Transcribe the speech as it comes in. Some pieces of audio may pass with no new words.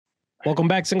Welcome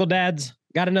back, single dads.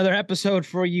 Got another episode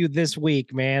for you this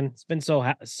week, man. It's been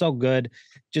so good,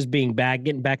 just being back,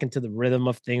 getting back into the rhythm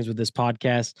of things with this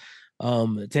podcast.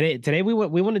 Today we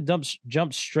want to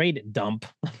jump straight dump.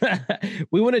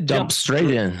 We want to Jump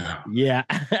straight in. Yeah,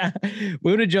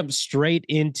 we want to jump straight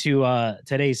into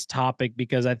today's topic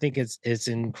because I think it's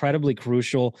incredibly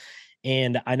crucial,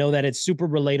 and I know that it's super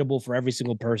relatable for every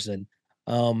single person.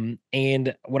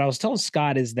 And what I was telling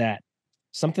Scott is that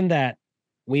something that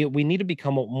we need to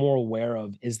become more aware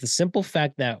of is the simple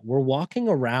fact that we're walking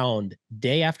around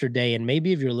day after day, and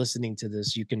maybe if you're listening to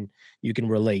this, you can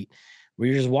relate. Where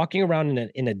you're just walking around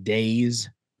in a daze,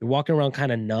 you're walking around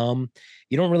kind of numb.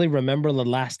 You don't really remember the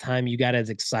last time you got as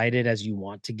excited as you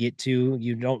want to get to.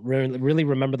 You don't really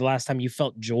remember the last time you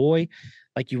felt joy,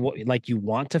 like you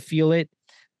want to feel it.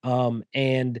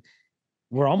 And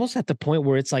we're almost at the point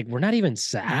where it's like we're not even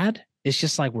sad. It's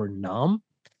just like we're numb.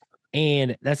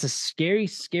 And that's a scary,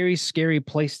 scary, scary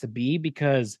place to be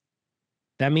because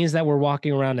that means that we're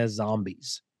walking around as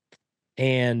zombies.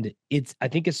 And I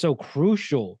think it's so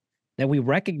crucial that we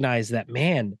recognize that,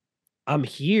 man, I'm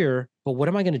here, but what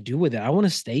am I going to do with it? I want to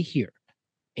stay here.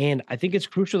 And I think it's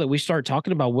crucial that we start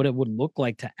talking about what it would look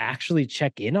like to actually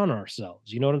check in on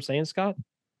ourselves. You know what I'm saying, Scott?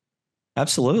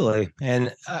 Absolutely.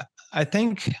 And I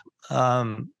think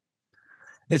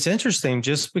it's interesting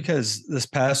just because this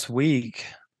past week,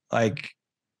 like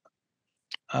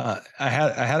I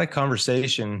had a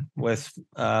conversation with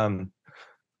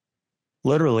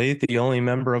literally the only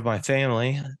member of my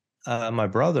family, my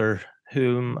brother,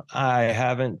 whom I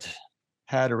haven't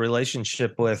had a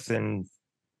relationship with and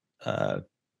a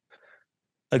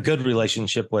good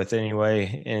relationship with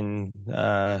anyway, in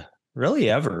really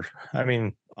ever. I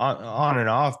mean, on and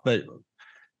off, but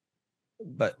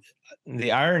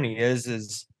the irony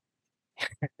is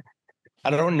I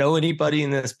don't know anybody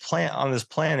in this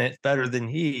planet better than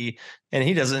he, and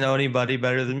he doesn't know anybody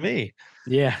better than me.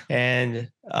 Yeah.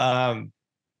 And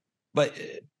but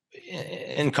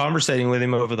in conversating with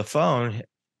him over the phone,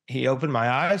 he opened my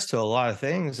eyes to a lot of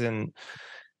things, and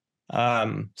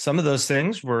some of those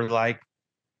things were like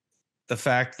the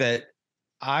fact that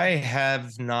I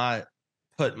have not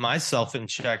put myself in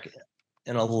check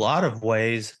in a lot of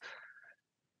ways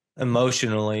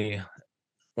emotionally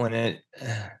when it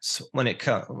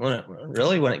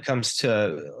comes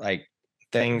to like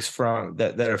things from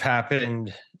that have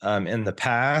happened in the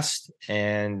past.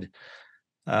 And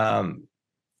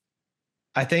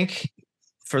I think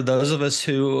for those of us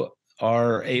who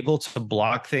are able to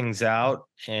block things out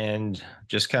and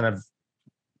just kind of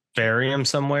bury them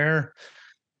somewhere,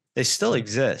 they still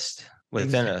exist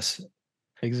within us.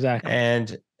 Exactly.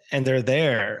 And they're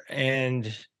there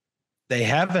and they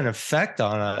have an effect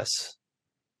on us.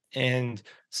 And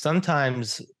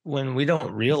sometimes when we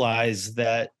don't realize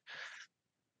that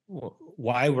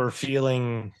why we're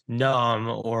feeling numb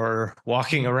or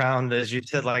walking around, as you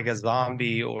said, like a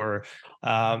zombie, or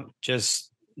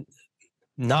just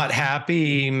not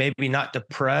happy, maybe not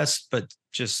depressed, but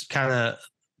just kind of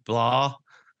blah,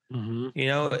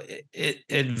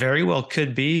 it very well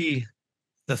could be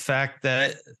the fact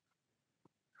that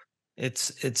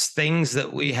it's things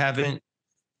that we haven't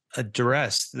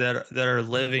addressed that are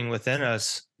living within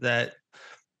us that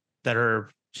are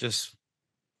just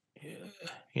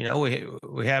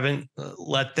we haven't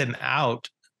let them out.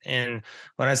 And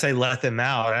when I say let them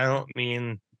out, I don't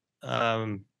mean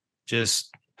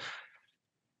just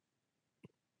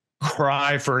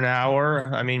cry for an hour.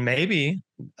 I mean, maybe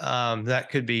that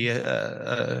could be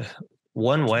a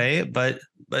one way, but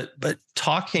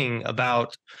talking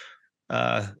about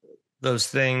those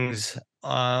things,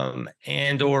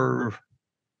 and or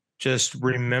just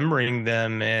remembering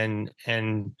them, and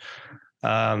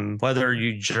whether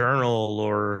you journal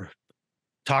or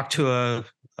talk to a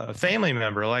family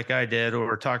member like I did,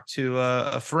 or talk to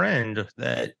a friend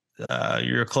that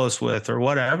you're close with, or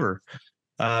whatever,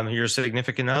 your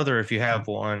significant other if you have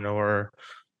one, or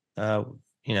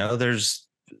there's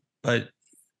but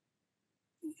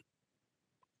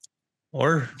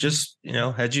or just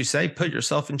as you say, put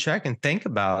yourself in check and think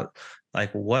about like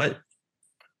what's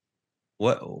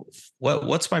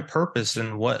my purpose,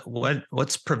 and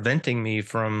what's preventing me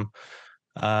from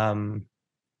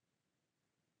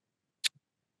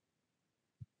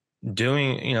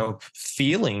doing,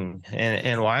 feeling,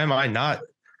 and why am I not?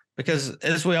 Because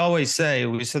as we always say,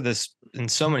 we said this in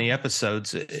so many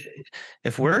episodes,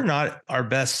 if we're not our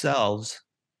best selves,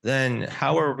 then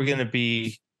how are we going to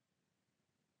be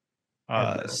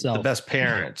the best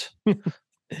parent?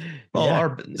 Well,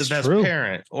 Yeah, the best true.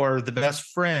 parent, or the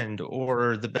best friend,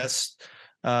 or the best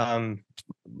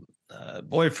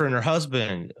boyfriend or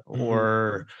husband,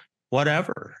 or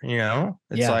whatever, it's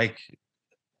Yeah. like,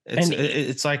 And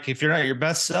it's like, if you're not your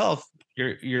best self,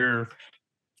 you're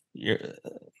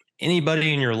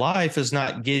anybody in your life is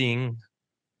not getting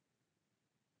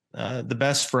the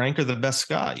best Frank or the best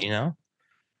Scott.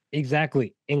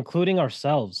 exactly, including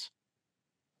ourselves.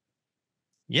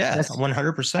 Yeah, That's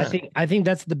 100%. I think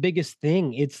that's the biggest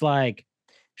thing. It's like,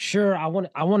 sure, I want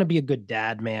to be a good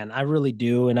dad, man. I really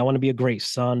do, and I want to be a great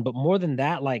son. But more than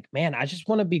that, like, man, I just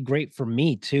want to be great for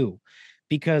me too,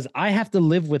 because I have to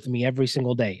live with me every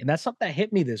single day, and that's something that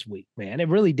hit me this week, man. It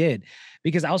really did,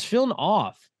 because I was feeling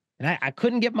off, and I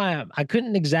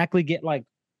couldn't exactly get like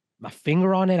my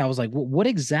finger on it. I was like, what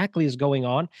exactly is going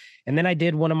on? And then I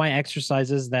did one of my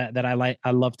exercises that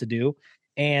I love to do.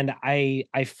 And I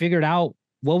figured out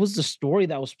what was the story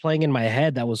that was playing in my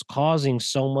head that was causing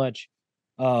so much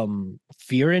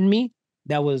fear in me,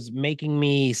 that was making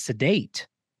me sedate.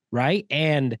 Right.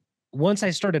 And once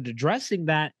I started addressing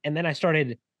that, and then I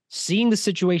started seeing the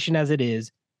situation as it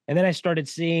is, and then I started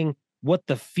seeing what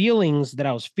the feelings that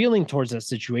I was feeling towards that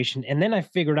situation. And then I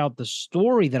figured out the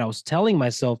story that I was telling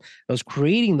myself that was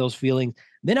creating those feelings.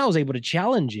 Then I was able to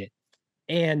challenge it.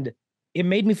 And it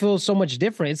made me feel so much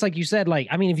different. It's like you said, like,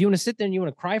 I mean, if you want to sit there and you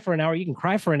want to cry for an hour, you can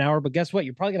cry for an hour, but guess what?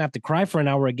 You're probably gonna have to cry for an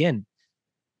hour again,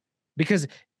 because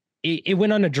it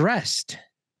went unaddressed.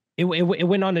 It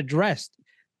went unaddressed.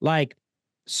 Like,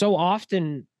 so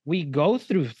often we go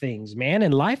through things, man,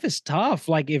 and life is tough.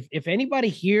 Like, if anybody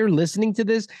here listening to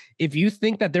this, if you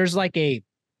think that there's like a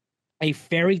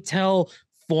fairy tale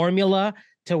formula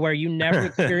to where you never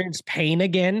experience pain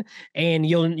again, and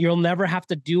you'll never have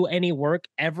to do any work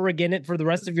ever again for the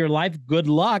rest of your life, good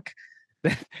luck.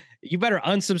 You better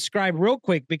unsubscribe real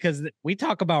quick, because we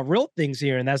talk about real things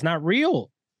here, and that's not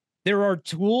real. There are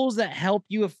tools that help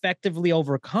you effectively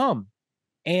overcome.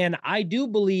 And I do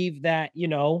believe that,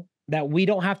 that we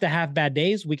don't have to have bad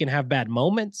days. We can have bad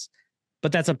moments,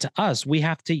 but that's up to us. We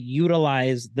have to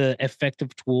utilize the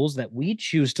effective tools that we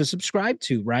choose to subscribe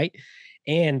to, right?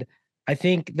 And I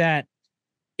think that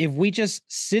if we just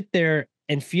sit there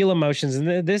and feel emotions,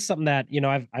 and this is something that,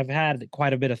 I've had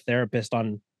quite a bit of therapist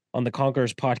on the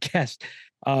Conquerors podcast,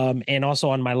 and also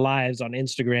on my lives on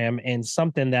Instagram. And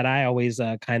something that I always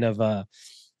I go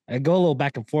a little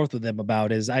back and forth with them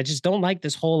about is, I just don't like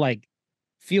this whole like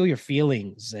feel your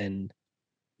feelings. And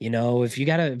if you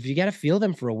gotta feel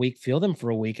them for a week, feel them for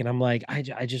a week. And I'm like,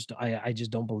 I just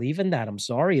don't believe in that. I'm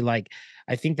sorry. Like,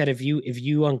 I think that if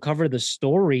you uncover the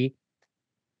story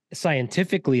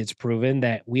scientifically, it's proven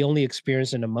that we only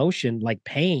experience an emotion like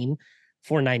pain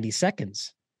for 90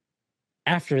 seconds.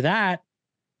 After that,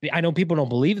 I know people don't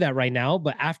believe that right now,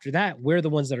 but after that, we're the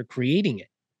ones that are creating it.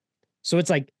 So it's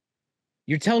like,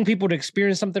 you're telling people to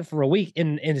experience something for a week,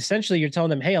 and essentially you're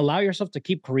telling them, hey, allow yourself to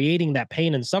keep creating that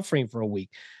pain and suffering for a week.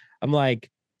 I'm like,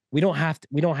 we don't have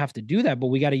to do that, but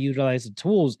we got to utilize the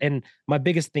tools. And my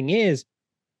biggest thing is,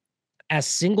 as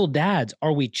single dads,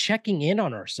 are we checking in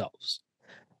on ourselves?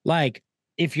 Like,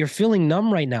 if you're feeling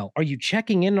numb right now, are you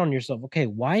checking in on yourself? Okay,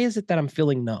 why is it that I'm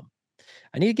feeling numb?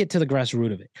 I need to get to the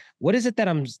grassroots of it. What is it that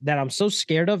I'm so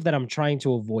scared of that I'm trying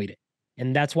to avoid it?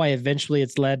 And that's why eventually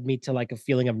it's led me to like a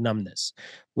feeling of numbness.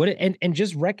 And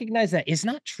just recognize that it's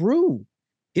not true.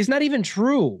 It's not even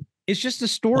true. It's just a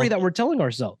story that we're telling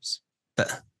ourselves.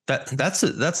 That's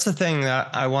the thing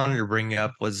that I wanted to bring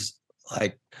up was,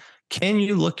 like, can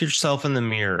you look yourself in the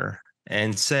mirror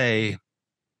and say,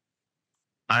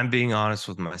 I'm being honest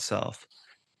with myself?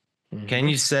 Mm-hmm. Can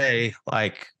you say,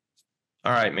 like,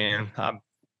 all right, man, I'm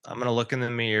going to look in the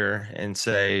mirror and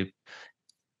say,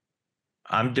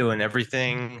 I'm doing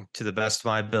everything to the best of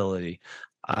my ability.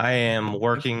 I am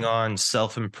working on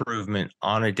self-improvement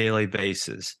on a daily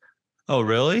basis. Oh,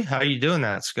 really? How are you doing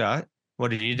that, Scott?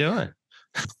 What are you doing?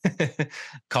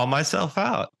 Call myself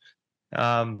out.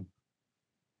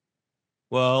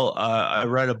 Well, I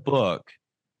read a book.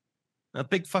 A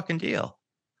big fucking deal.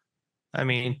 I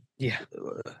mean, yeah.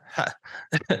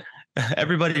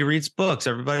 Everybody reads books.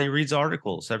 Everybody reads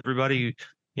articles. Everybody,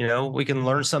 we can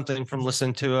learn something from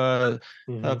listening to a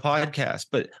podcast.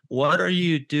 But what are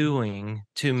you doing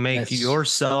to make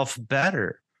yourself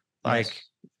better? Like,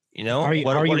 are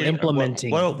you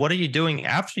implementing? What are you doing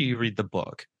after you read the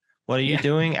book? What are you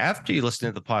doing after you listen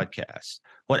to the podcast?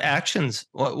 What actions?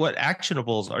 What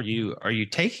actionables are you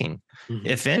taking,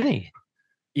 if any?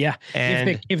 Yeah.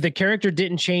 And if the character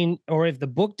didn't change, or if the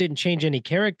book didn't change any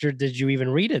character, did you even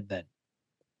read it then?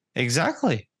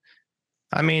 Exactly.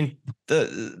 I mean,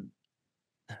 so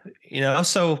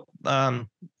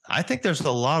I think there's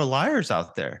a lot of liars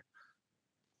out there.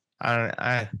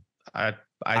 I've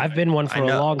been one for a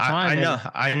long time.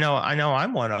 I know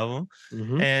I'm one of them.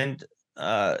 Mm-hmm. And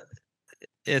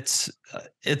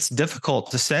it's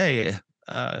difficult to say.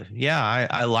 Yeah,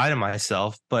 I lie to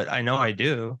myself, but I know I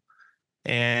do,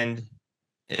 and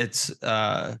it's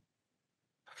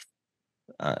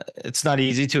it's not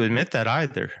easy to admit that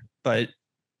either. But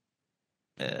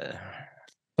uh,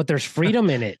 But there's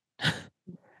freedom in it.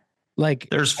 Like,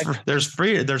 there's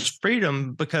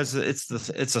freedom because it's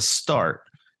a start.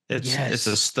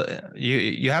 yes.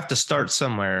 You have to start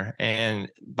somewhere,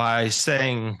 and by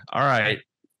saying, all right,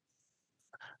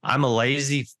 I'm a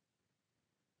lazy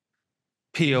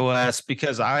POS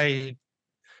because I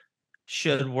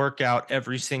should work out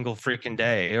every single freaking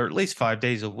day, or at least 5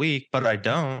 days a week, but I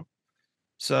don't.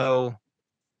 So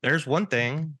there's one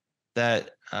thing that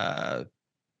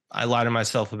I lie to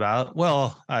myself about.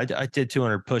 Well, I did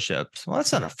 200 push-ups. Well,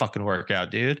 that's not a fucking workout,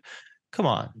 dude. Come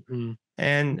on. Mm-hmm.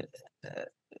 And uh,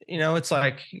 it's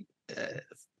like uh,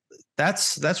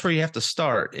 that's where you have to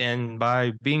start, and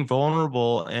by being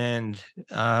vulnerable and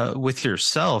with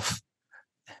yourself,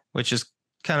 which is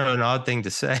kind of an odd thing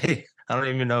to say. I don't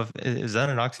even know if is that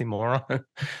an oxymoron,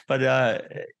 but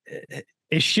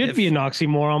It should be an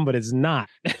oxymoron, but it's not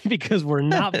because we're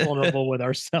not vulnerable with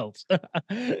ourselves.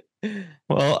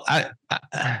 well,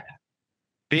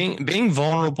 being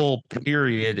vulnerable,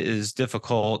 period, is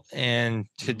difficult, and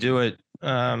to do it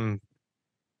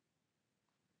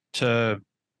to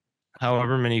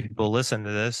however many people listen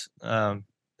to this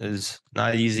is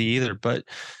not easy either. But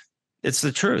it's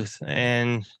the truth,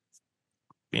 and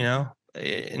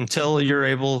until you're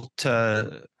able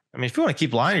to, I mean, if you want to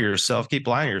keep lying to yourself, keep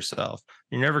lying to yourself.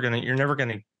 You're never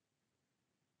gonna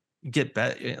get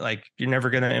better. Like, you're never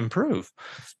gonna improve.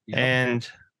 Yep.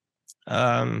 And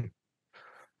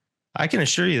I can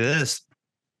assure you this: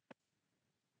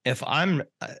 if I'm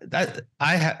that,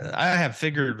 I have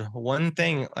figured one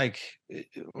thing. Like,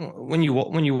 when you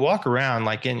walk around,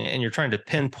 like, and you're trying to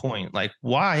pinpoint, like,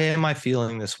 why am I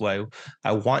feeling this way?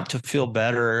 I want to feel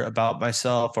better about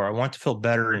myself, or I want to feel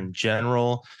better in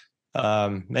general.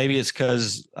 Maybe it's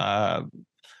because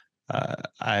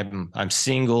I'm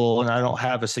single and I don't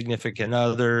have a significant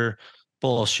other.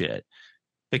 Bullshit.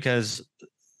 Because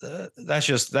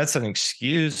that's an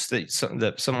excuse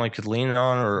that someone could lean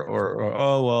on, or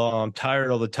oh, well, I'm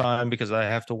tired all the time because I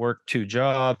have to work 2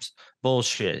 jobs.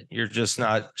 Bullshit. You're just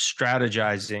not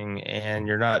strategizing, and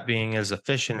you're not being as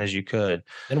efficient as you could.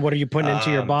 And what are you putting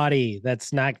into your body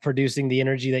that's not producing the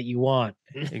energy that you want?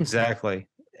 Exactly.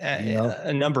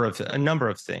 A number of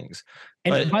things.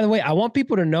 And by the way, I want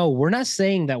people to know we're not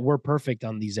saying that we're perfect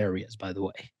on these areas. By the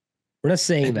way, we're not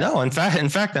saying that. No, in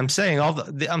fact, I'm saying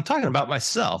I'm talking about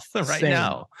myself right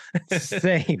now.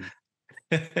 Same.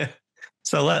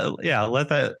 So let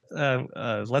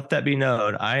that be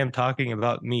known. I am talking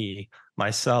about me,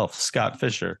 myself, Scott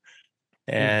Fisher,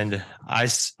 and I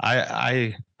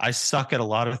suck at a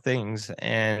lot of things,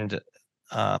 and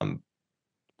I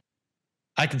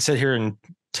can sit here and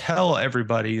tell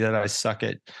everybody that I suck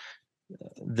at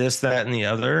this, that, and the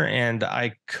other, and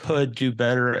I could do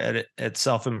better at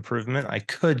self-improvement. I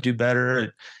could do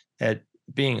better at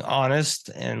being honest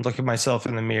and look at myself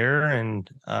in the mirror. And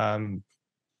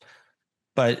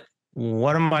but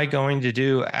what am I going to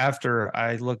do after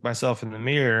I look myself in the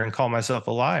mirror and call myself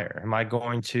a liar? Am I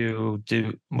going to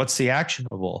do, what's the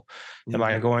actionable? Am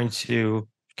I going to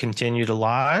continue to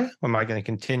lie? Am I going to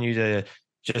continue to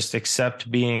just accept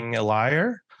being a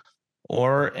liar?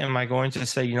 Or am I going to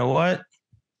say, you know what?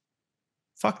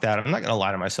 Fuck that. I'm not going to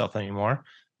lie to myself anymore.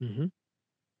 Mm-hmm.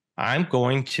 I'm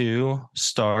going to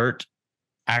start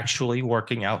actually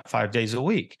working out 5 days a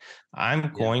week.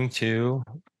 I'm going to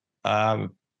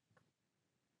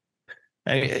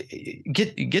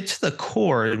get to the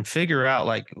core and figure out,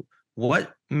 like,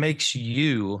 what makes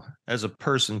you as a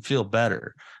person feel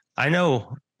better. I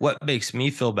know what makes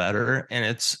me feel better, and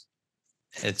it's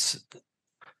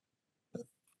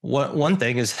one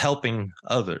thing is helping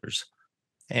others.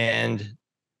 And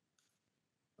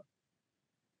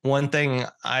one thing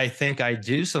I think I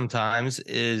do sometimes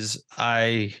is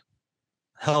I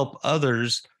help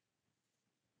others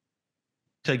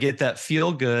to get that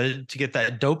feel good, to get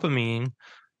that dopamine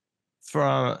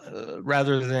from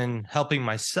rather than helping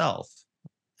myself.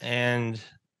 And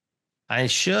I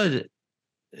should,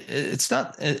 it's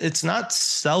not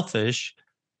selfish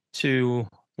to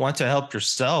want to help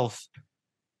yourself,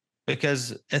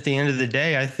 because at the end of the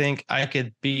day, I think I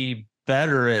could be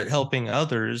better at helping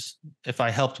others if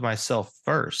I helped myself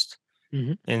first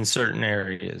in certain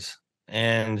areas.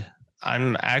 And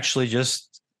I'm actually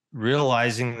just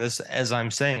realizing this as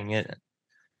I'm saying it,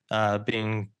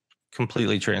 being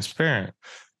completely transparent.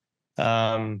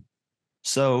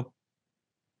 So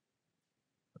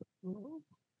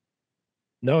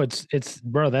No, it's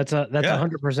bro, that's Yeah.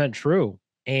 100% true.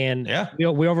 And Yeah. we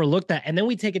overlook that, and then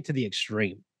we take it to the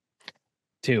extreme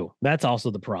too. That's also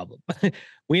the problem.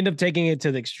 We end up taking it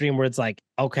to the extreme where it's like,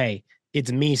 okay,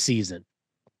 it's me season.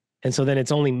 And so then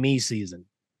it's only me season.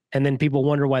 And then people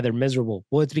wonder why they're miserable.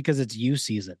 Well, it's because it's you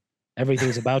season.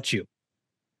 Everything's about you.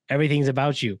 Everything's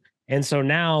about you. And so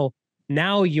now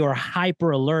you're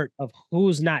hyper alert of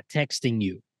who's not texting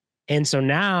you. And so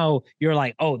now you're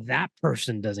like, oh, that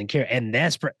person doesn't care. And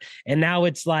now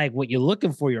it's like what you're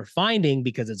looking for, you're finding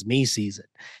because it's me season.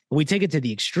 We take it to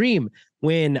the extreme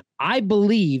when I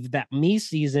believe that me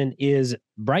season is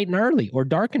bright and early or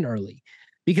dark and early,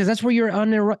 because that's where you're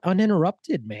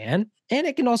uninterrupted, man. And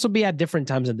it can also be at different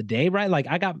times of the day, right? Like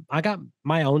I got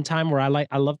my own time where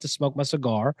I love to smoke my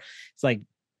cigar. It's like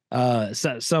I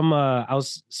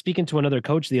was speaking to another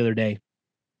coach the other day,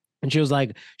 and she was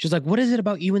like, what is it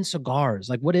about you and cigars?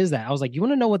 Like, what is that? I was like, you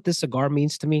want to know what this cigar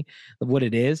means to me, of what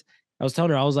it is? I was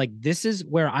telling her, I was like, this is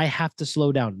where I have to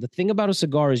slow down. The thing about a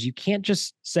cigar is you can't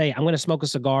just say, I'm going to smoke a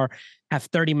cigar, have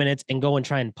 30 minutes and go and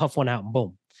try and puff one out and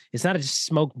boom. It's not a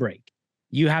smoke break.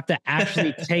 You have to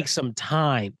actually take some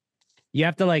time. You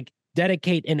have to like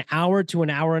dedicate an hour to an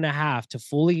hour and a half to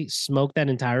fully smoke that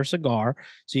entire cigar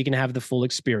so you can have the full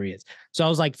experience. So I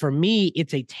was like, for me,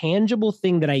 it's a tangible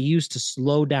thing that I use to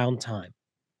slow down time,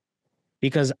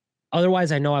 because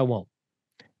otherwise I know I won't.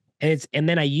 And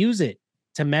then I use it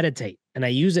to meditate, and I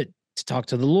use it to talk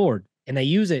to the Lord, and I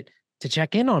use it to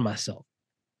check in on myself.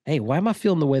 Hey, why am I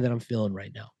feeling the way that I'm feeling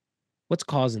right now? What's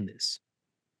causing this?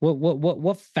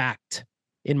 What fact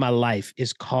in my life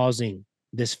is causing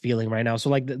this feeling right now? So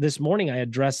like this morning I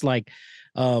addressed like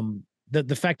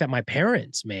the fact that my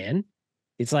parents, man,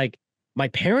 it's like my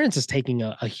parents is taking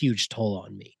a huge toll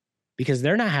on me because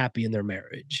they're not happy in their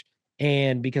marriage,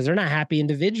 and because they're not happy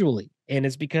individually. And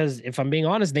it's because, if I'm being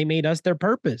honest, they made us their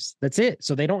purpose. That's it.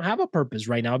 So they don't have a purpose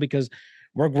right now because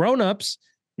we're grown-ups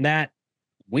that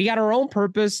we got our own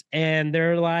purpose, and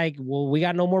they're like, well, we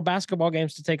got no more basketball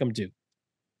games to take them to.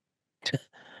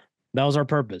 That was our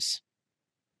purpose.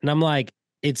 And I'm like,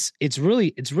 it's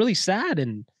really sad.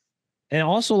 And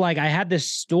also, like, I had this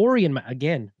story in my,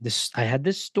 again, this I had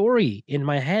this story in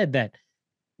my head that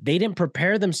they didn't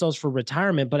prepare themselves for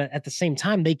retirement, but at the same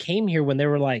time, they came here when they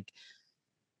were like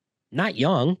not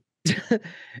young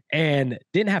and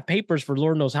didn't have papers for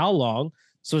Lord knows how long.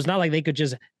 So it's not like they could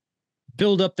just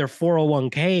build up their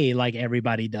 401k like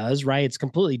everybody does, right? It's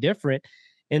completely different.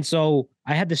 And so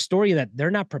I had this story that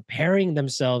they're not preparing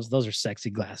themselves. Those are sexy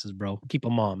glasses, bro. Keep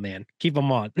them on, man. Keep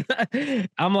them on.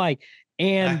 I'm like, I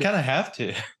and kind of have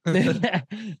to.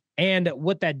 and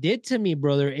what that did to me,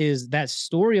 brother, is that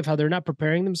story of how they're not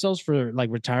preparing themselves for like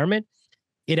retirement.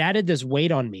 It added this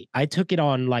weight on me. I took it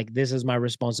on like this is my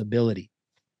responsibility.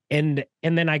 And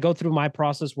then I go through my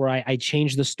process where I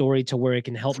change the story to where it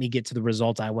can help me get to the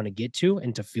results I want to get to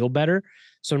and to feel better.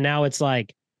 So now it's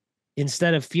like,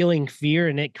 instead of feeling fear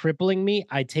and it crippling me,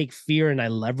 I take fear and I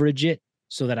leverage it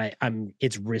so that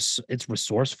it's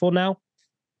resourceful now.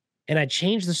 And I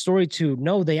changed the story to,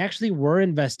 no, they actually were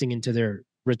investing into their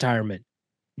retirement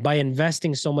by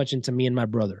investing so much into me and my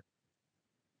brother.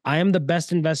 I am the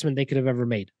best investment they could have ever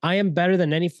made. I am better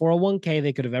than any 401k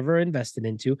they could have ever invested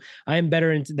into. I am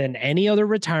better than any other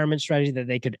retirement strategy that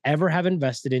they could ever have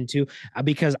invested into,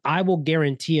 because I will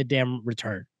guarantee a damn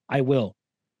return. I will.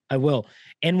 I will.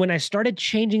 And when I started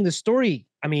changing the story,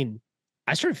 I mean,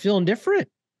 I started feeling different.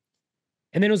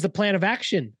 And then it was the plan of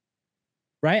action,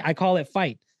 right? I call it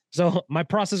fight. So my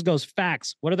process goes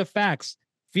facts. What are the facts?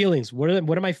 Feelings. What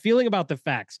am I feeling about the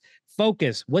facts?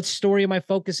 Focus. What story am I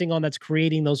focusing on that's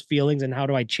creating those feelings? And how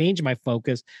do I change my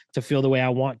focus to feel the way I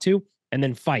want to? And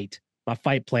then fight, my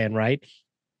fight plan, right?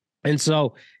 And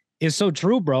so it's so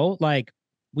true, bro. Like,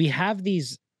 we have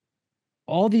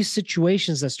all these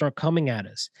situations that start coming at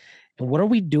us. And what are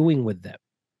we doing with them?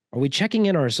 Are we checking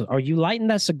in ourselves? Are you lighting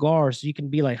that cigar so you can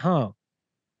be like, can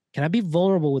I be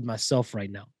vulnerable with myself right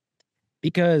now?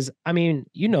 Because I mean,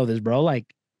 you know this, bro.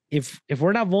 Like, if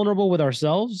we're not vulnerable with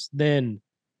ourselves, then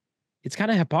it's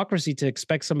kind of hypocrisy to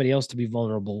expect somebody else to be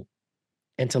vulnerable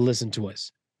and to listen to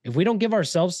us. If we don't give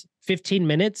ourselves 15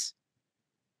 minutes,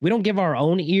 we don't give our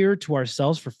own ear to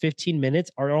ourselves for 15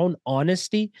 minutes, our own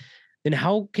honesty, then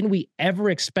how can we ever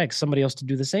expect somebody else to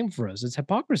do the same for us? It's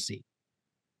hypocrisy.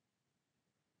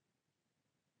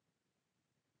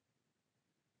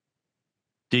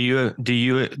 Do you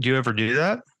ever do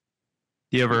that?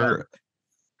 Do you ever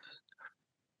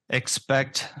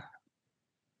expect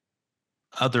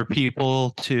other people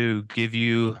to give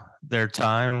you their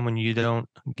time when you don't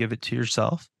give it to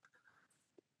yourself?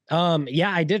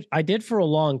 Yeah, I did for a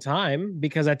long time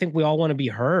because I think we all want to be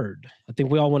heard. I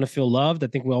think we all want to feel loved. I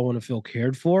think we all want to feel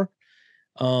cared for.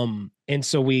 And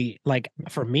so we like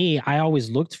for me, I always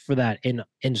looked for that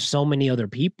in so many other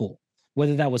people,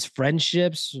 whether that was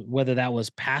friendships, whether that was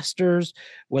pastors,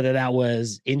 whether that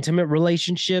was intimate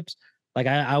relationships. Like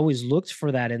I always looked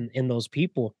for that in those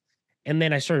people. And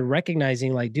then I started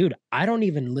recognizing, like, dude, I don't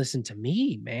even listen to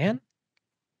me, man.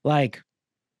 Like,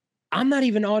 I'm not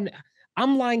even on,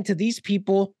 I'm lying to these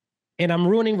people and I'm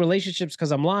ruining relationships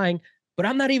because I'm lying, but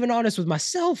I'm not even honest with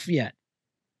myself yet.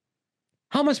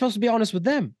 How am I supposed to be honest with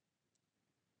them?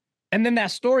 And then that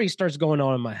story starts going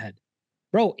on in my head.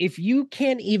 Bro, if you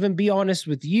can't even be honest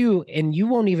with you and you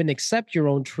won't even accept your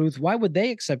own truth, why would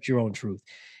they accept your own truth?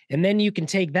 And then you can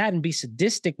take that and be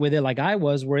sadistic with it, like I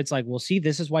was, where it's like, well, see,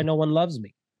 this is why no one loves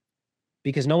me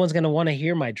because no one's going to want to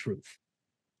hear my truth.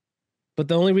 But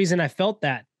the only reason I felt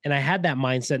that and I had that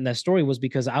mindset in that story was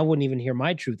because I wouldn't even hear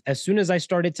my truth. As soon as I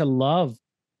started to love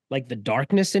like the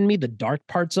darkness in me, the dark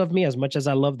parts of me, as much as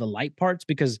I love the light parts,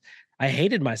 because I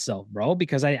hated myself, bro,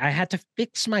 because I had to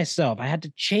fix myself. I had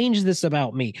to change this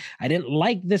about me. I didn't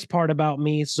like this part about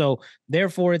me. So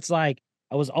therefore, it's like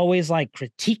I was always like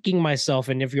critiquing myself.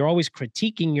 And if you're always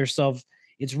critiquing yourself,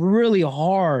 it's really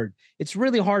hard. It's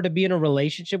really hard to be in a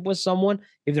relationship with someone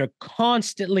if they're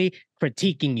constantly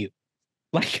critiquing you.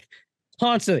 Like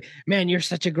constantly, man, you're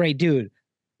such a great dude.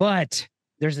 But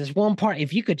there's this one part.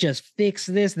 If you could just fix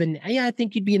this, then yeah, I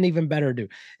think you'd be an even better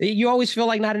dude. You always feel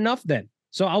like not enough then.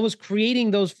 So I was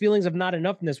creating those feelings of not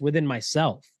enoughness within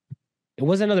myself. It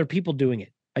wasn't other people doing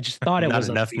it. I just thought it Not was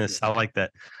other people. enoughness. I like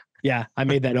that. Yeah, I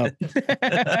made that up.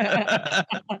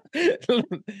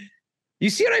 You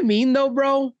see what I mean, though,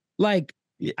 bro? Like,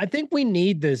 I think we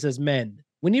need this as men.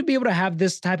 We need to be able to have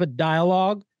this type of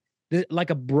dialogue,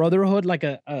 like a brotherhood, like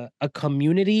a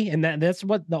community, and that's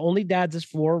what the Only Dads is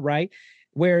for, right?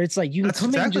 Where it's like you can That's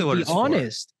come in and exactly just what be it's for.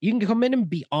 honest. You can come in and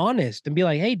be honest and be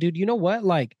like, "Hey, dude, you know what?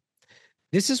 Like,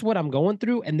 this is what I'm going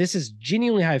through, and this is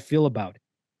genuinely how I feel about it.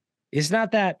 It's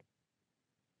not that.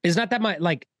 It's not that my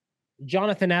like."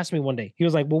 Jonathan asked me one day. He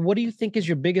was like, "Well, what do you think is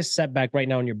your biggest setback right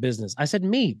now in your business?" I said,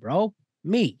 "Me, bro.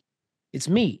 Me. It's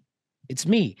me. It's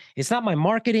me. It's not my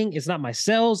marketing. It's not my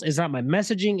sales. It's not my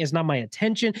messaging. It's not my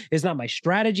attention. It's not my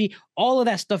strategy. All of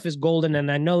that stuff is golden, and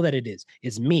I know that it is.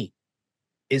 It's me.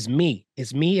 It's me.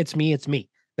 It's me. It's me. It's me.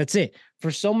 That's it.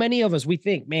 For so many of us, we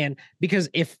think, man, because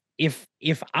if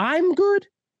I'm good,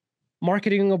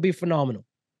 marketing will be phenomenal.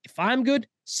 If I'm good,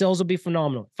 sales will be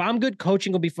phenomenal. If I'm good,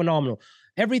 coaching will be phenomenal.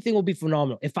 Everything will be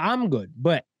phenomenal if I'm good,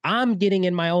 but I'm getting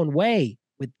in my own way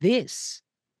with this.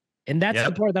 And that's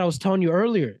the part that I was telling you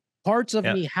earlier. Parts of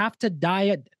me have to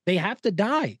die. They have to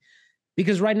die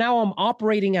because right now I'm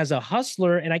operating as a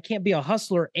hustler and I can't be a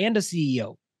hustler and a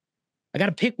CEO. I got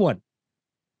to pick one.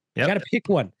 I got to pick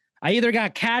one. I either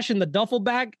got cash in the duffel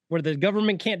bag where the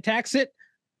government can't tax it,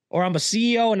 or I'm a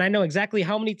CEO and I know exactly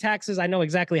how many taxes. I know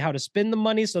exactly how to spend the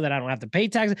money so that I don't have to pay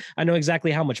taxes. I know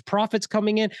exactly how much profit's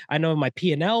coming in. I know my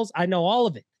P&Ls. I know all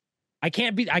of it. I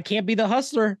can't be the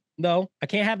hustler though. I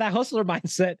can't have that hustler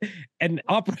mindset and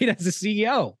operate as a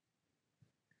CEO.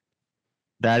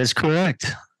 That is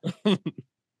correct.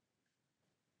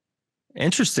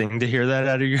 Interesting to hear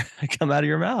that come out of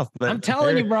your mouth. But I'm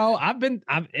telling you, bro, I've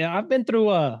been through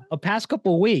a past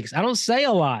couple of weeks. I don't say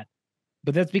a lot,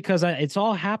 but that's because it's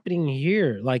all happening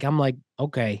here. Like I'm like,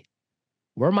 okay,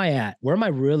 where am I at? Where am I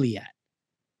really at?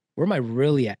 Where am I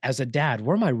really at as a dad?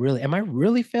 Where am I really? Am I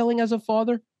really failing as a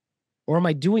father, or am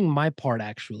I doing my part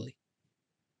actually?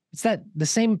 It's that the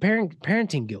same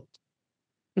parenting guilt.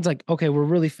 It's like, okay, we're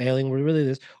really failing. We're really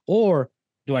this, or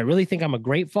do I really think I'm a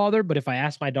great father? But if I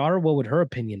ask my daughter, what would her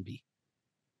opinion be?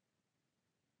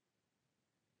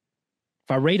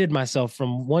 If I rated myself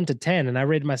from 1 to 10 and I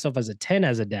rated myself as a 10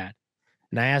 as a dad,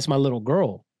 and I asked my little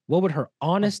girl, what would her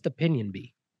honest opinion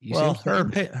be? Well,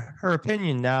 her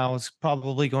opinion now is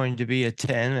probably going to be a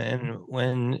 10. And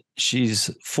when she's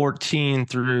 14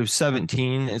 through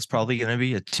 17, it's probably going to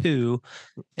be a 2.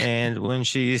 And when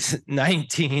she's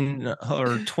 19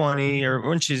 or 20, or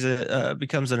when she's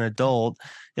becomes an adult,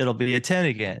 it'll be a 10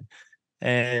 again.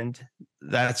 And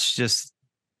that's just,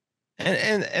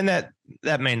 and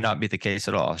that may not be the case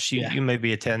at all. You may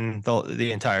be a 10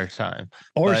 the entire time.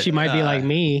 Or she might be like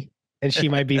me and she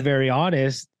might be very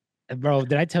honest. Bro,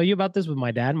 did I tell you about this with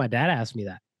my dad? My dad asked me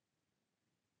that.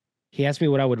 He asked me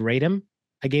what I would rate him.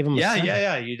 I gave him a 7.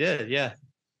 Yeah, you did. Yeah.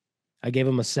 I gave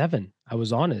him a 7. I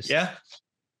was honest. Yeah.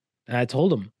 And I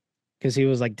told him because he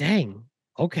was like, dang,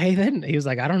 okay, then. He was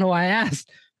like, I don't know why I asked.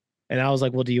 And I was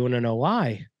like, well, do you want to know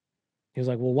why? He was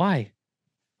like, well, why?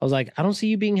 I was like, I don't see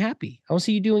you being happy. I don't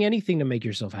see you doing anything to make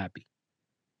yourself happy.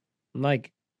 I'm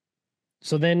like,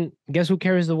 so then guess who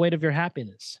carries the weight of your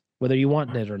happiness, whether you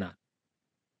want it or not?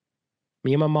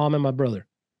 Me and my mom and my brother,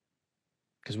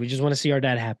 because we just want to see our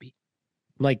dad happy.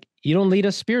 I'm like, you don't lead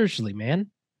us spiritually,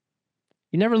 man.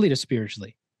 You never lead us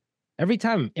spiritually. Every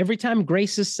time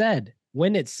grace is said,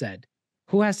 when it's said,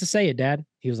 who has to say it, Dad?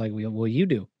 He was like, well, you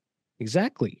do.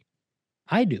 Exactly.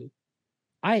 I do.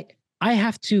 I I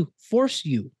have to force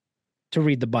you to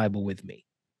read the Bible with me.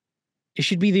 It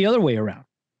should be the other way around.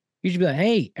 You should be like,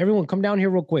 hey, everyone, come down here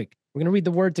real quick. We're gonna read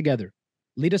the word together.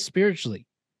 Lead us spiritually.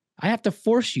 I have to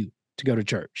force you to go to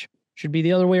church. Should be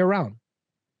the other way around.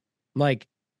 Like,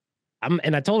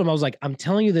 and I told him, I was like, I'm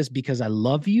telling you this because I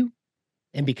love you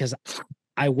and because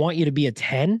I want you to be a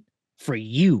 10 for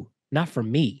you, not for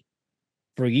me,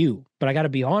 for you. But I got to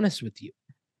be honest with you.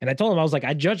 And I told him, I was like,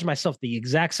 I judge myself the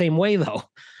exact same way, though.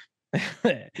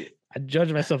 I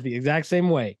judge myself the exact same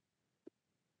way.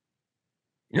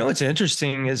 You know what's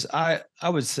interesting is I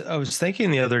was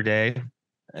thinking the other day,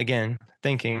 again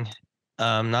thinking,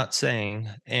 not saying,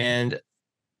 and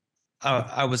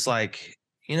I was like,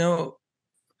 you know,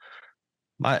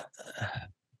 my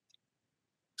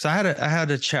so I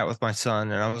had a chat with my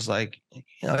son, and I was like, you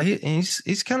know,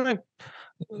 he's kind of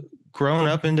grown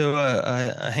up into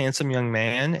a handsome young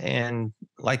man, and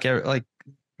like you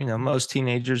know, most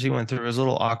teenagers, he went through his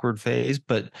little awkward phase,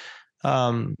 but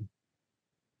um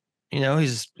you know,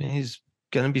 he's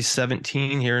going to be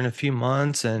 17 here in a few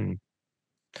months, and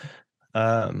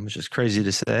which is crazy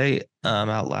to say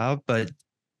out loud, but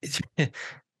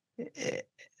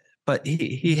but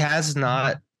he has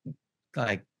not,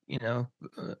 like, you know,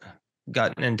 uh,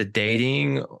 gotten into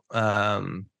dating,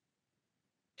 and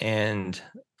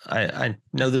I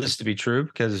know this to be true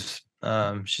because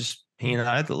it's just he and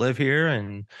I that live here,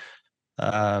 and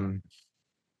um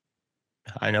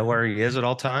I know where he is at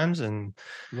all times, and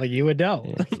Like you would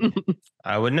know.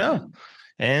 I would know.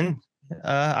 And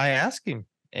I ask him,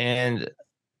 and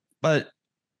but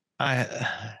I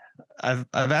I've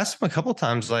asked him a couple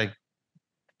times, like,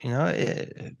 you know,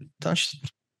 don't you,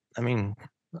 I mean,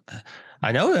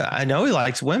 I know he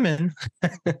likes women.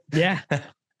 Yeah.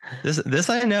 This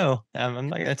I know. I'm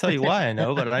not gonna tell you why I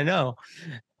know, but I know.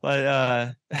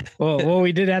 But Well,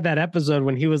 we did have that episode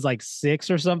when he was like 6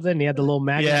 or something. He had the little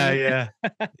yeah,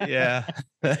 magazine. yeah.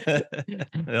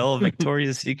 The old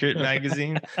Victoria's Secret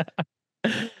magazine.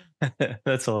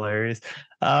 That's hilarious.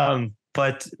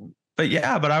 But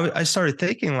yeah, but I started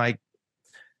thinking, like,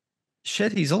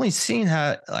 shit, he's only seen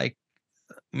how, like,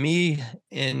 me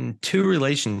in 2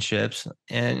 relationships,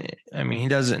 and I mean, he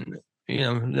doesn't,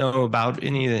 you know about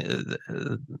any of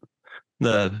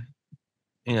the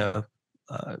you know,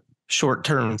 uh,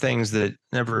 short-term things that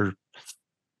never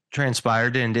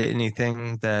transpired into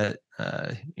anything that,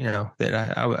 you know,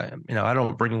 that you know, I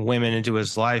don't bring women into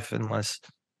his life unless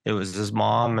it was his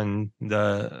mom, and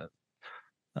the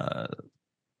uh,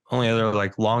 only other,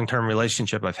 like, long-term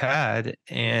relationship I've had.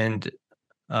 And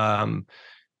um,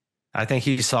 I think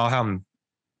he saw how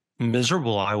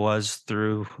miserable I was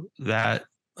through that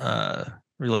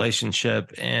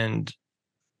relationship, and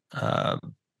uh,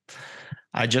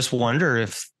 I just wonder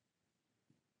if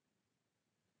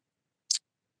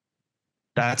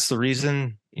that's the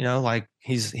reason, you know, like,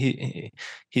 he's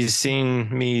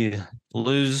seen me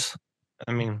lose.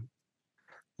 I mean,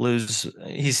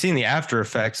 he's seen the after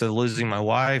effects of losing my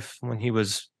wife when he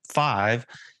was 5,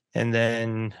 and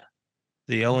then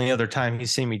the only other time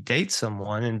he's seen me date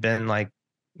someone and been like,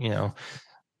 you know,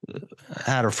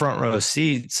 had a front row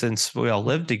seat since we all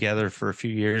lived together for a few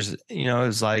years, you know, it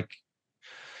was like,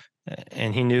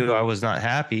 and he knew I was not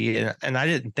happy, and I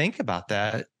didn't think about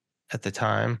that at the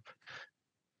time,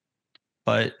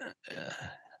 but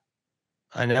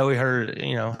I know we heard,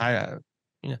 you know,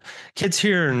 you know, kids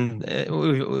hear, and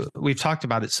we've talked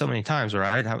about it so many times,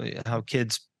 right? How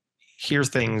kids hear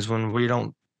things when we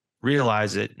don't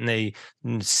realize it, and they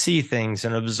see things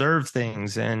and observe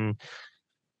things, and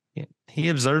he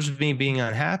observes me being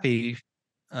unhappy,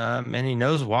 and he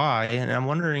knows why. And I'm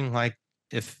wondering, like,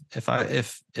 if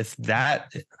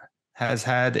that has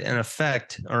had an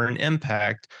effect or an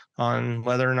impact on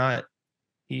whether or not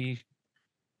he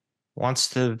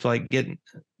wants to, like, get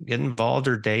involved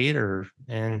or date, or,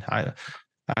 and I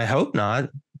hope not,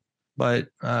 but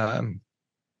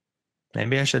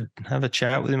maybe I should have a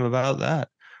chat with him about that.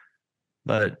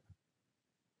 But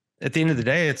at the end of the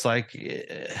day, it's like,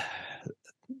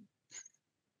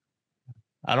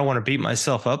 I don't want to beat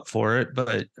myself up for it,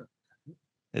 but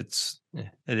it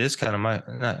is kind of my,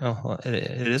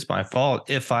 it is my fault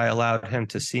if I allowed him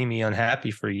to see me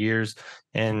unhappy for years.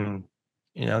 And,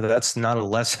 you know, that's not a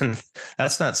lesson.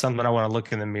 That's not something I want to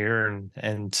look in the mirror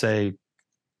and say,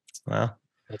 well,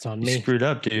 That's on You me. screwed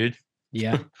up, dude.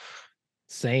 Yeah.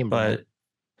 Same, bro. But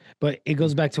But it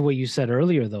goes back to what you said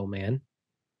earlier, though, man.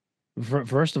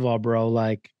 First of all, bro,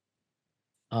 like,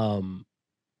 um,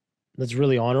 that's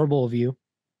really honorable of you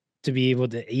to be able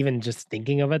to even just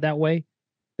thinking of it that way.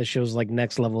 That shows like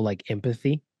next level like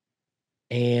empathy.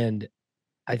 And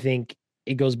I think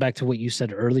it goes back to what you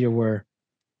said earlier, where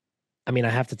I mean, I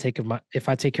have to take of my if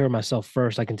I take care of myself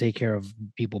first, I can take care of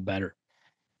people better.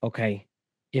 Okay.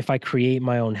 If I create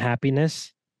my own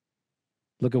happiness,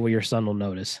 look at what your son will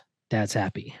notice. Dad's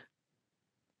happy.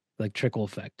 Like trickle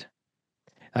effect.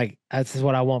 Like that's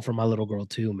what I want for my little girl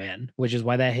too, man. Which is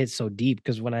why that hits so deep.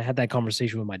 Because when I had that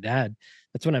conversation with my dad,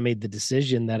 that's when I made the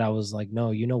decision that I was like,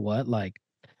 no, you know what? Like,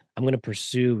 I'm gonna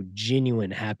pursue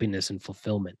genuine happiness and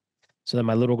fulfillment so that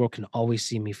my little girl can always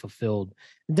see me fulfilled.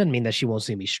 It doesn't mean that she won't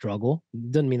see me struggle.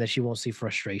 It doesn't mean that she won't see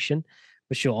frustration,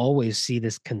 but she'll always see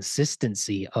this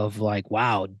consistency of like,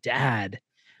 wow, dad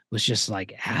was just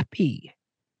like happy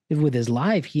with his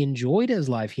life. He enjoyed his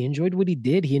life. He enjoyed what he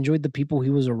did. He enjoyed the people he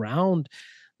was around,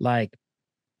 like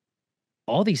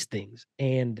all these things.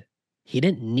 And he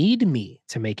didn't need me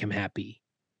to make him happy.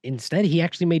 Instead, he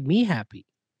actually made me happy.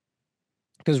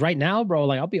 Because right now, bro,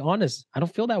 like I'll be honest, I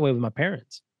don't feel that way with my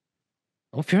parents.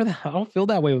 I don't feel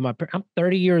that way with my parents. I'm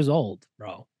 30 years old,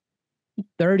 bro.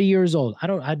 30 years old.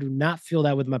 I do not feel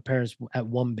that with my parents at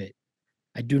one bit.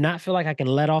 I do not feel like I can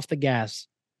let off the gas,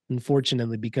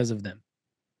 unfortunately, because of them,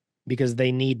 because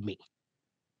they need me.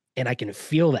 And I can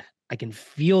feel that. I can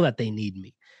feel that they need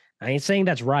me. I ain't saying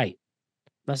that's right.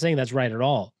 I'm not saying that's right at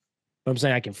all. But I'm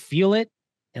saying I can feel it.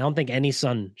 And I don't think any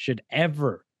son should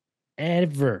ever,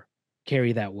 ever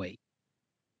carry that weight.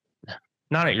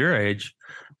 not at your age.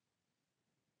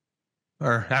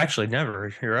 Or actually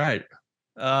never. You're right.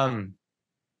 Um,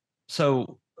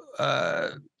 so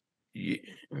you,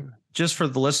 just for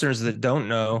the listeners that don't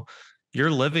know,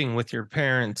 you're living with your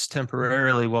parents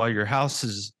temporarily while your house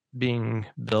is being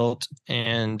built,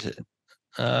 and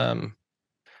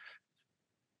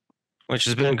which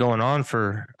has been going on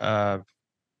for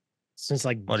Since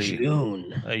like what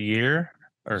June. a year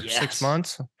or 6 Yes.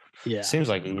 months? Yeah. Seems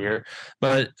like a year.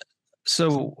 But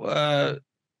so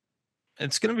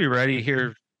it's going to be ready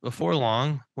here before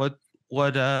long. What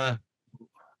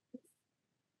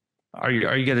are you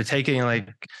going to take any like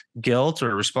guilt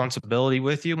or responsibility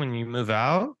with you when you move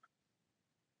out?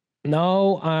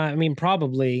 No, I mean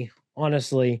probably,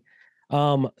 honestly.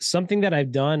 Something that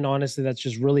I've done, honestly, that's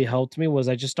just really helped me was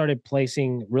I just started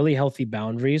placing really healthy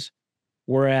boundaries,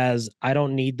 whereas I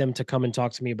don't need them to come and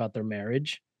talk to me about their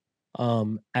marriage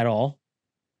at all.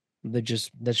 That's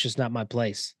just not my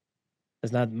place.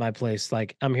 That's not my place.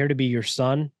 Like I'm here to be your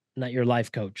son, not your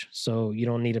life coach. So you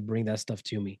don't need to bring that stuff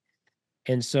to me.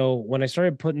 And so when I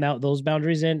started putting out those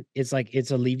boundaries in, it's like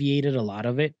it's alleviated a lot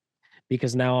of it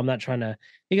because now I'm not trying to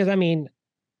because I mean,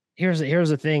 here's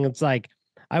the thing. It's like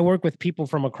I work with people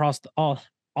from across all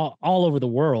over the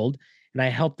world and I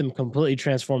help them completely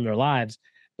transform their lives.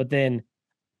 But then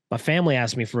my family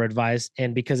asked me for advice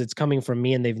and because it's coming from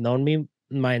me and they've known me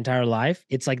my entire life,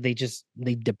 it's like they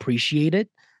depreciate it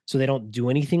so they don't do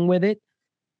anything with it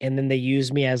and then they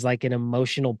use me as like an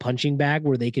emotional punching bag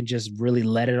where they can just really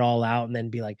let it all out and then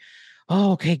be like,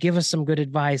 "Oh, okay, give us some good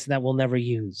advice that we'll never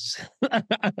use."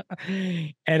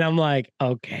 And I'm like,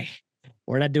 "Okay,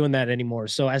 we're not doing that anymore."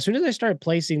 So as soon as I started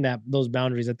placing those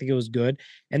boundaries, I think it was good.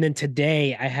 And then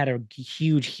today I had a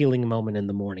huge healing moment in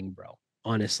the morning, bro.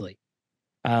 Honestly.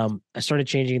 I started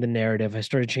changing the narrative. I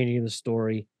started changing the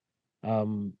story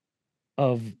um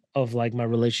of like my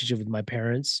relationship with my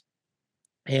parents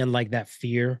and like that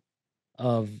fear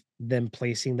of them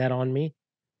placing that on me.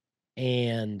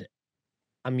 And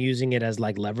I'm using it as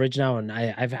like leverage now. And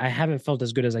I haven't felt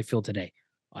as good as I feel today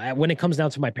when it comes down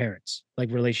to my parents,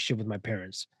 like relationship with my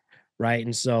parents. Right.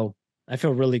 And so I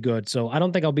feel really good. So I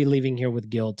don't think I'll be leaving here with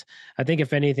guilt. I think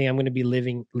if anything, I'm going to be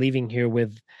leaving here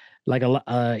with like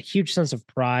a huge sense of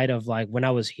pride of like when I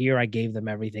was here, I gave them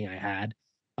everything I had.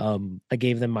 I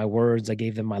gave them my words. I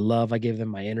gave them my love. I gave them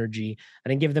my energy. I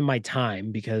didn't give them my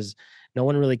time because no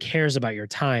one really cares about your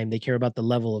time. They care about the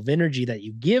level of energy that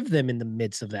you give them in the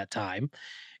midst of that time.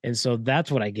 And so that's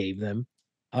what I gave them.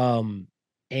 Um,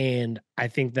 and I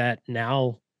think that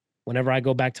now, whenever I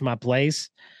go back to my place,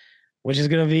 which is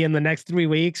going to be in the next 3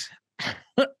 weeks,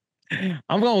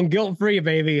 I'm going guilt free,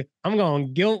 baby. I'm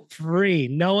going guilt free,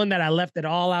 knowing that I left it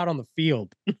all out on the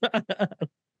field.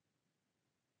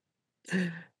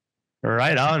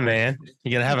 Right on, man.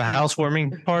 You gonna have a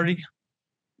housewarming party?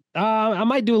 I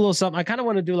might do a little something. I kind of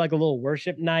want to do like a little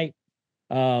worship night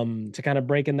to kind of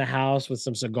break in the house with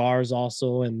some cigars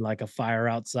also and like a fire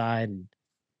outside and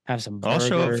have some I'll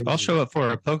show up. burgers. I'll show up for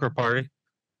a poker party.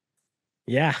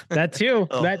 Yeah, that too.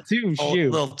 little, That too.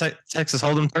 Shoot. little Texas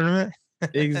Hold'em tournament.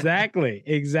 Exactly.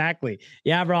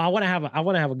 Yeah, bro. I want to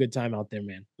have a good time out there,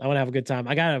 man. I want to have a good time.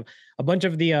 I got a bunch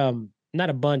of the not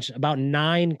a bunch, about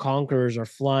 9 conquerors are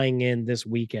flying in this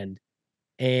weekend,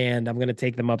 and I'm gonna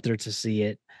take them up there to see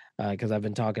it because I've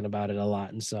been talking about it a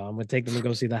lot, and so I'm gonna take them to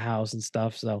go see the house and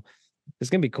stuff. So it's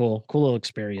gonna be cool, cool little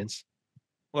experience.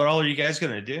 What all are you guys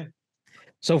gonna do?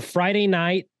 So Friday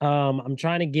night, I'm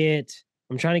trying to get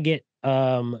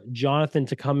Jonathan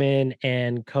to come in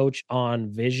and coach on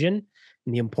vision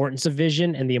and the importance of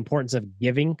vision and the importance of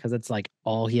giving, because it's like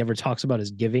all he ever talks about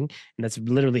is giving, and that's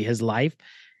literally his life.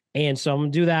 And so I'm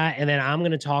gonna do that, and then I'm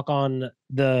gonna talk on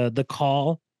the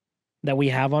call that we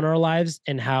have on our lives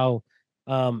and how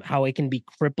it can be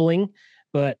crippling,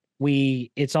 but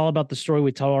it's all about the story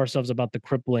we tell ourselves about the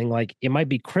crippling. Like it might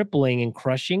be crippling and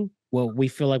crushing what we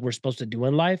feel like we're supposed to do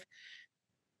in life,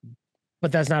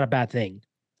 but that's not a bad thing.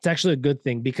 It's actually a good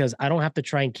thing because I don't have to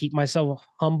try and keep myself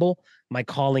humble. My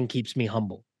calling keeps me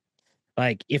humble.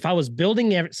 Like if I was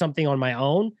building something on my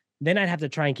own, then I'd have to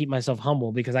try and keep myself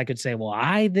humble because I could say, well,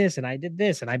 I this and I did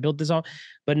this and I built this all.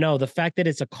 But no, the fact that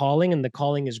it's a calling and the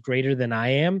calling is greater than I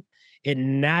am, it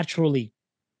naturally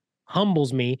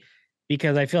humbles me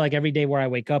because I feel like every day where I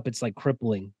wake up, it's like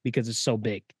crippling because it's so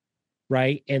big.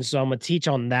 Right. And so I'm going to teach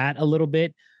on that a little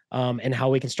bit, and how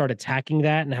we can start attacking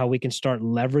that and how we can start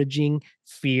leveraging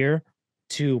fear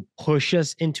to push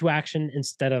us into action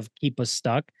instead of keep us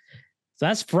stuck. So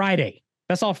that's Friday.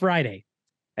 That's all Friday.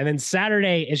 And then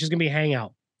Saturday, it's just going to be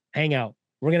hangout. Hangout.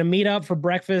 We're going to meet up for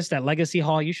breakfast at Legacy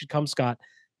Hall. You should come, Scott.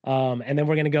 And then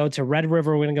we're going to go to Red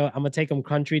River. We're going to go. I'm going to take them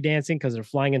country dancing because they're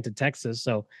flying into Texas.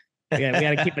 So we got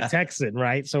to keep it Texan,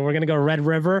 right? So we're going to go Red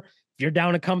River. If you're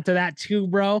down to come to that too,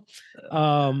 bro,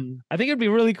 I think it'd be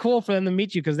really cool for them to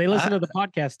meet you because they listen to the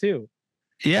podcast too.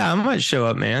 Yeah, I might show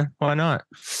up, man. Why not?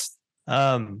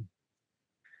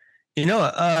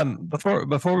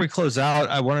 Before we close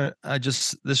out,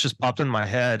 this just popped in my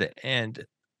head, and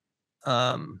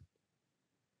I'm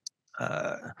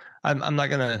not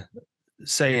gonna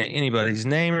say anybody's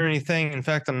name or anything. In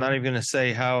fact, I'm not even gonna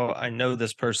say how I know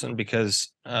this person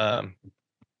because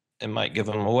it might give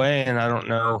them away, and I don't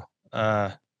know.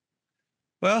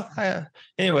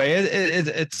 Anyway,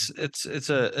 it's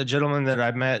a gentleman that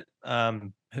I met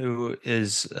who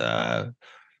is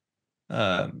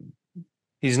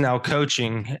he's now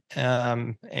coaching,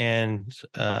 and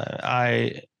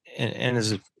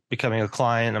is becoming a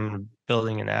client. I'm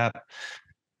building an app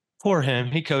for him.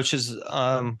 He coaches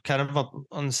kind of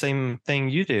on the same thing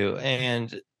you do,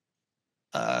 and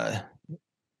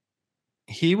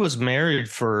he was married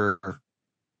for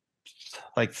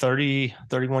like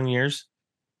 31 years,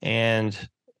 and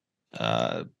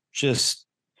just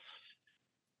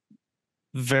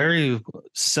very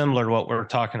similar to what we're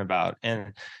talking about.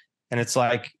 And it's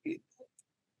like,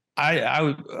 I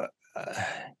would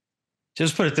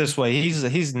just put it this way.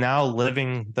 He's now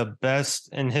living the best,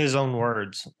 in his own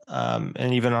words.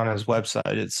 And even on his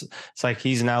website, it's like,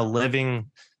 he's now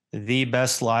living the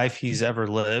best life he's ever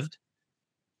lived.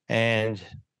 And,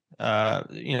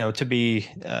 to be,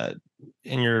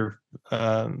 in your,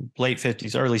 late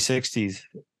 50s, early 60s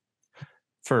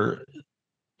for,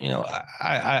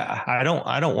 I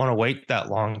don't want to wait that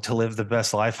long to live the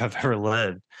best life I've ever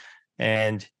lived.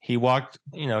 And he walked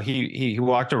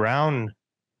around,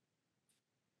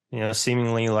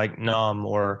 seemingly like numb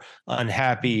or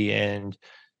unhappy, and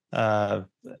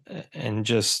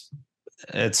just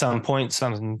at some point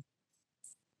something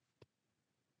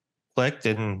clicked,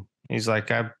 and he's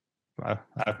like, I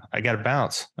got to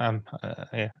bounce.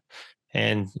 Yeah.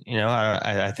 And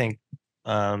I think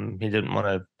he didn't want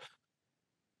to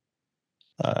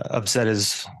upset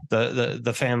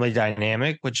the family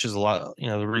dynamic, which is a lot,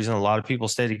 the reason a lot of people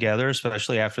stay together,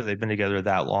 especially after they've been together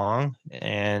that long.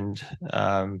 And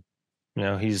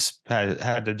he's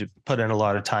had to put in a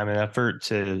lot of time and effort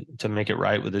to make it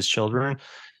right with his children,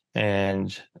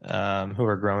 and who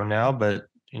are grown now. But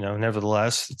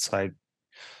nevertheless, it's like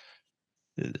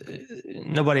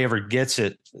nobody ever gets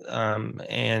it,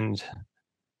 and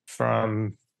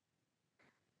from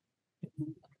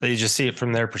they just see it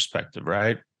from their perspective,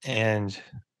 right? And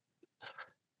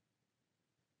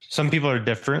some people are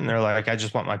different, and they're like, I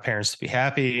just want my parents to be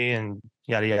happy, and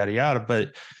yada yada yada.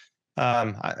 But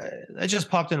it just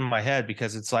popped into my head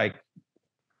because it's like,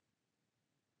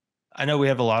 I know we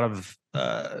have a lot of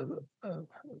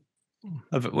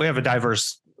we have a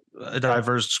diverse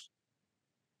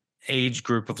age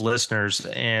group of listeners,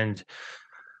 and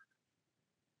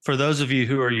for those of you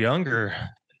who are younger,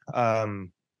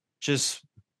 just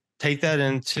take that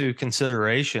into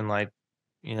consideration. Like,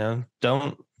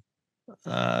 don't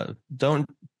don't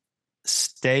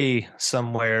stay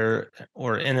somewhere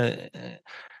or in a,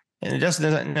 and it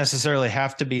doesn't necessarily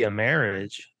have to be a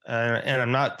marriage. And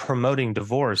I'm not promoting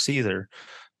divorce either,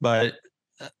 but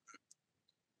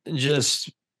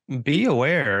just be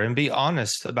aware and be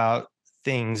honest about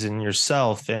things in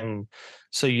yourself. And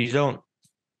so you don't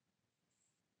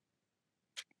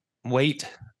wait.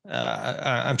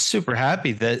 I'm super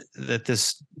happy that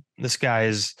this guy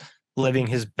is living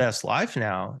his best life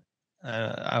now.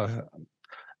 And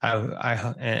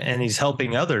he's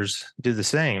helping others do the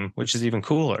same, which is even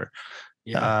cooler.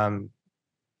 Yeah.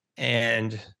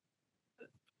 And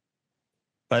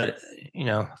but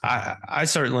I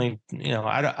certainly,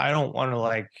 I don't want to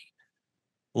like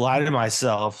lie to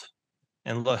myself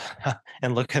and look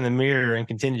and look in the mirror and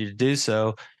continue to do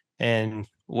so and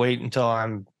wait until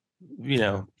I'm,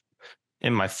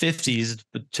 in my 50s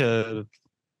to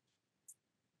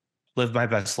live my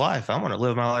best life. I want to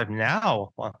live my life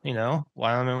now, while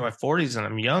I'm in my 40s and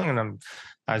I'm young and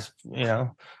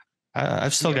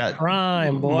I've still got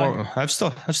Prime, boy. more. I've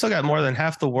still got more than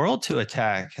half the world to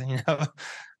attack.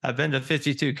 I've been to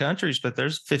 52 countries, but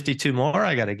there's 52 more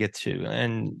I got to get to,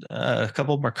 and a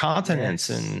couple more continents,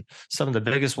 Yes. and some of the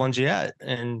biggest ones yet.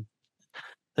 And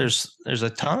there's a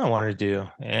ton I want to do,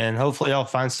 and hopefully I'll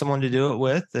find someone to do it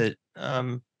with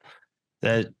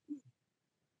that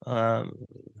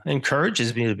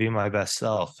encourages me to be my best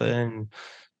self, and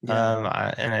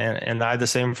and I the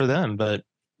same for them. But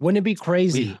Wouldn't it be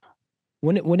crazy?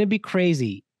 Wouldn't it be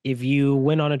crazy if you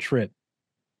went on a trip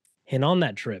and on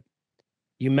that trip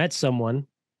you met someone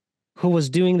who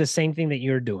was doing the same thing that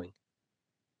you're doing?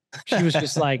 She was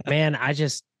just like, man, I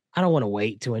don't want to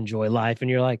wait to enjoy life.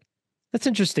 And you're like, that's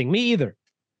interesting. Me either.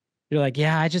 You're like,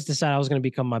 yeah, I just decided I was going to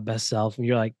become my best self. And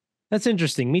you're like, that's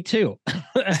interesting. Me too.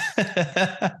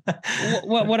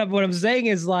 What I'm saying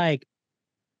is like,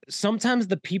 sometimes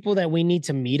the people that we need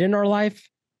to meet in our life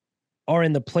are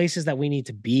in the places that we need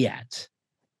to be at,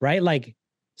 right? Like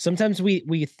sometimes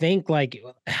we think like,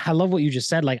 I love what you just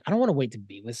said. Like, I don't want to wait to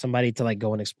be with somebody to like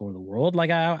go and explore the world.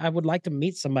 Like I would like to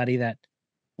meet somebody that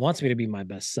wants me to be my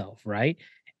best self, right?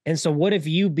 And so what if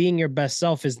you being your best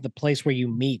self is the place where you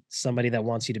meet somebody that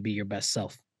wants you to be your best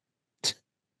self?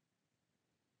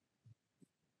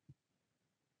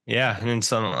 Yeah, and then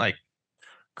some like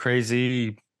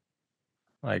crazy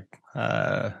like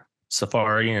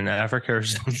safari in Africa or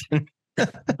something.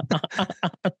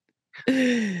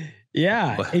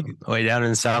 Yeah, way down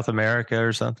in South America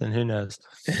or something. Who knows?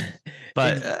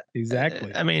 But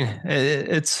exactly. I mean,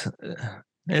 it's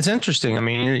interesting. I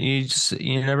mean,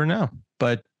 you never know.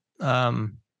 But at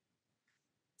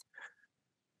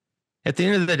the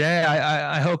end of the day,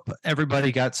 I hope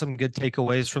everybody got some good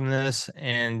takeaways from this,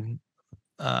 and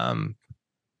I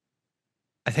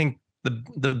think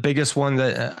the biggest one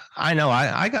that I know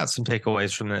I got some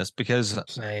takeaways from this, because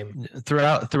Same.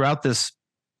 throughout this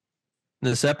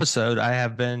episode, I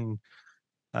have been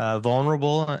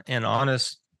vulnerable and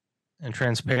honest and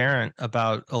transparent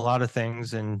about a lot of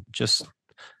things, and just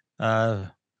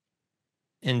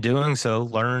in doing so,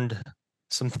 learned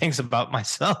some things about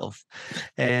myself,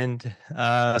 and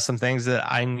some things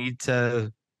that I need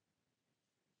to,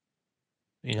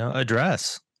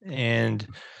 address and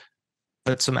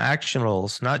put some action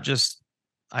rules, not just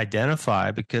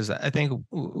identify, because I think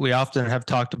we often have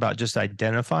talked about just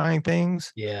identifying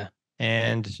things. Yeah.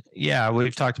 And yeah,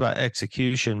 we've talked about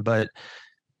execution, but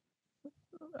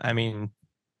I mean,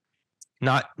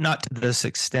 not to this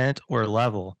extent or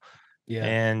level. Yeah.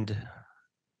 And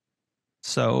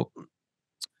so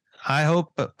I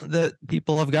hope that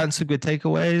people have gotten some good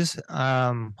takeaways.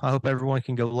 I hope everyone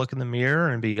can go look in the mirror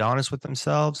and be honest with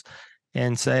themselves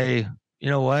and say, you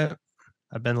know what?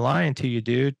 I've been lying to you,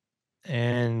 dude,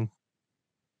 and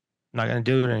I'm not going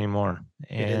to do it anymore.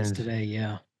 It is And today.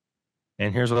 Yeah.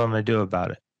 and here's what I'm going to do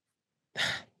about it.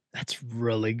 That's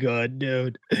really good,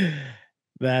 dude.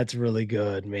 That's really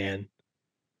good, man.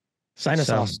 Sign us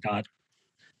So off, Scott.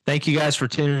 thank you guys for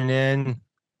tuning in.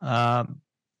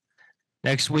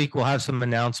 Next week, we'll have some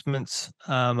announcements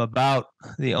about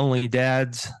the Only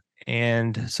Dads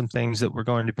and some things that we're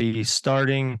going to be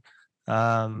starting.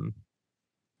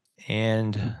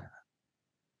 And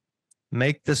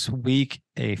make this week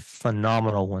a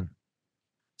phenomenal one.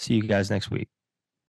 See you guys next week.